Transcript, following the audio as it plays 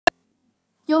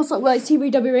Yo, what's up guys,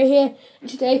 WWE here, and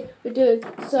today we're doing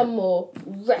some more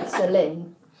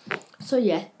wrestling. So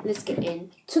yeah, let's get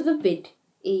into the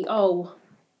video. Oh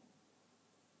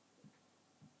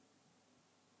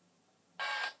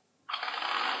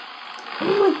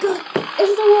my god,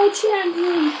 it's the world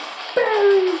champion,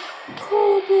 Baron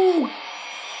Corbin!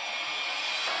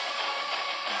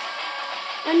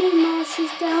 And he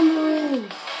marches down the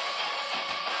ring.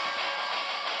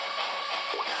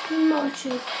 He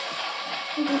marches.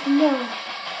 He does not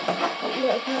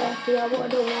look happy. I don't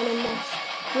want to mess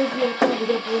with your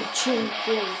WWE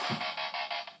champion.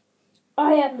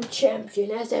 I am the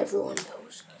champion, as everyone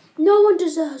knows. No one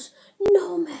deserves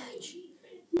no match.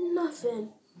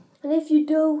 Nothing. And if you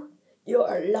do,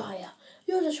 you're a liar.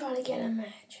 You're just trying to get a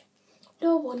match.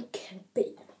 No one can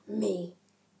beat me.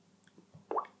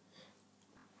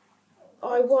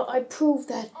 I proved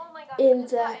that in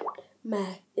that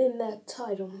match, in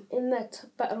that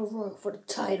battle royal for the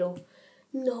title.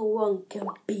 No one can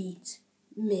beat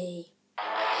me.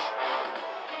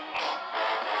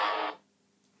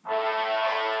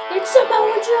 It's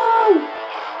Samoa Joe!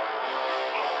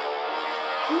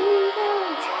 Oh my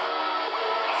God!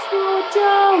 Samoa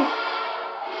Joe!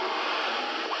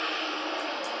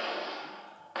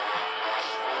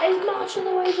 He's marching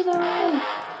away to the ring.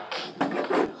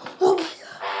 Oh my God!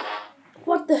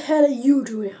 What the hell are you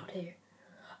doing out here?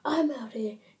 I'm out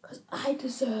here because I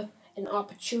deserve an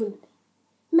opportunity.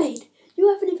 Mate, you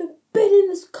haven't even been in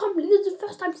this company. This is the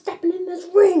first time stepping in this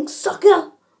ring,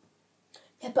 sucker!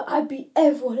 Yeah, but I beat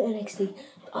everyone in NXT.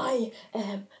 I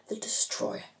am the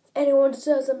destroyer. If anyone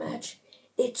deserves a match,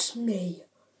 it's me.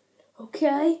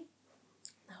 Okay?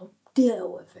 Now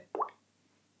deal with it.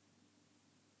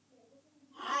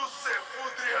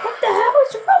 What the hell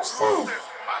is Rusev?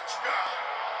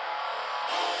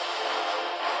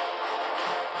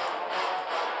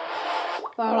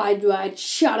 Alright,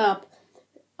 shut up.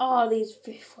 All these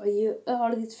filthy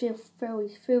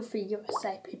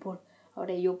USA people out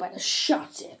there, you better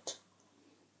shut it.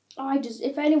 I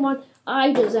deserve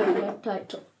that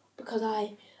title because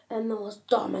I am the most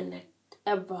dominant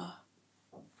ever.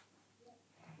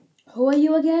 Who are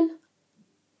you again?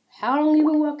 How long you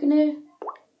been working here?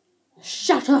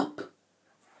 Shut up.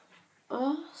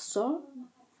 Sorry.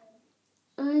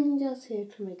 I'm just here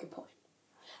to make a point.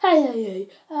 Hey,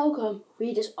 how come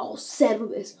we just all settle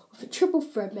this with a triple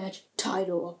threat match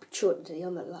title opportunity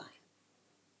on the line?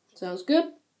 Sounds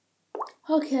good?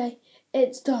 Okay,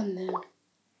 it's done then.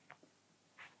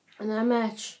 And that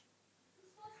match,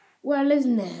 well, is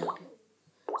now.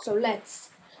 So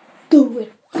let's do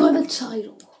it for the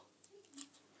title.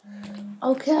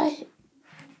 Okay?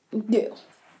 Deal.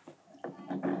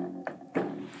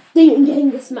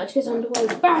 This match gets underway.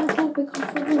 Baron Corbin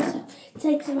comes from Rusev,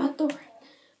 takes him out the ring.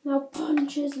 Now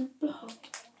punches and blows.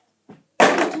 To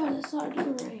the side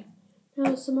of the ring.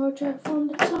 Now Samoa Joe from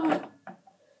the top.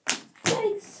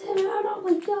 Takes him out. Oh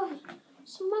my God.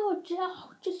 Samoa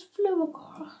Joe just flew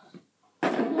across.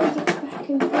 Now gets back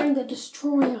and brings the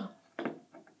destroyer.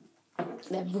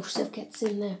 Then Rusev gets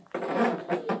in there.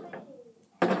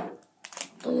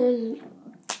 And then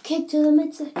kick to the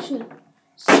midsection.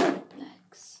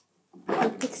 Suplex. He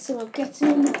picks him up, gets him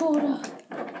in the corner.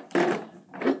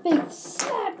 A big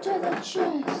slap to the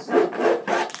chest.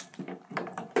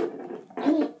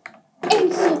 And an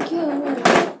insecure win.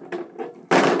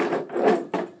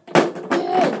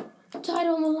 Good.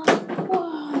 Title on the line.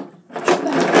 One.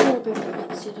 Baron Corbin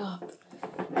picks it up.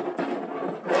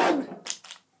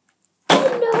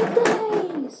 End of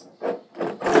days.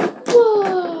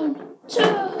 1, 2.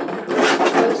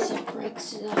 Rusev breaks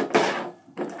it up.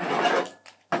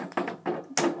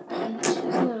 Punches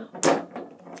now.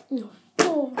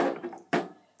 4.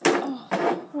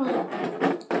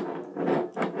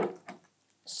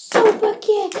 Super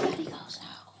kick, and he goes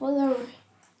out for the ring.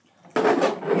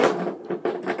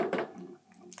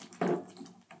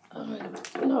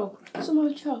 No,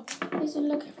 Samoa Joe isn't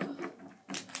looking for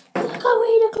the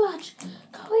Coeda clutch,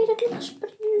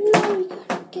 but you know you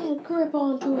gotta get a grip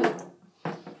onto it.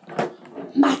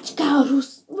 Machka,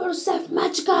 Rusev,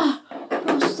 Machka,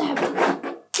 Rusev,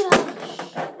 clutch.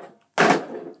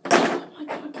 Oh my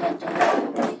God, I can't do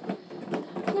it.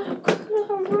 Now,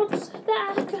 Rusev,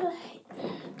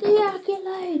 the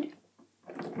accolade.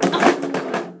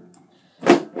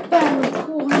 Baron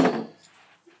Corbin.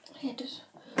 I had to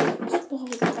spoil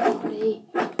the party.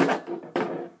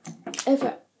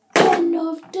 Ever end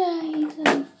of days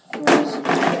and frozen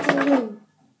through.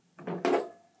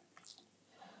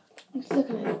 He's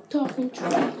looking at him, talking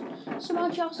trash. Samoa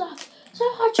Joe's up.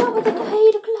 Samoa Joe with the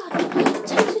Coeda clutch.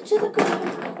 Takes it to the ground.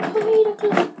 Coeda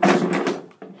clutch.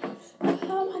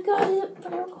 Oh my God,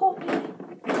 Baron Corbin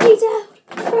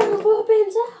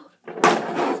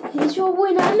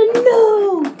winner and the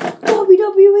new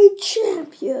WWE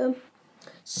champion,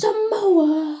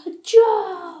 Samoa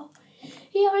Joe.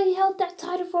 He already held that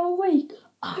title for a week.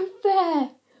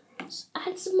 Unfair.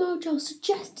 And Samoa Joe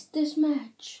suggested this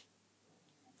match.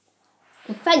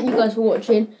 And thank you guys for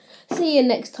watching. See you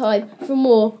next time for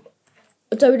more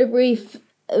WWE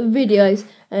videos.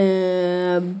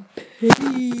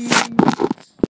 Peace.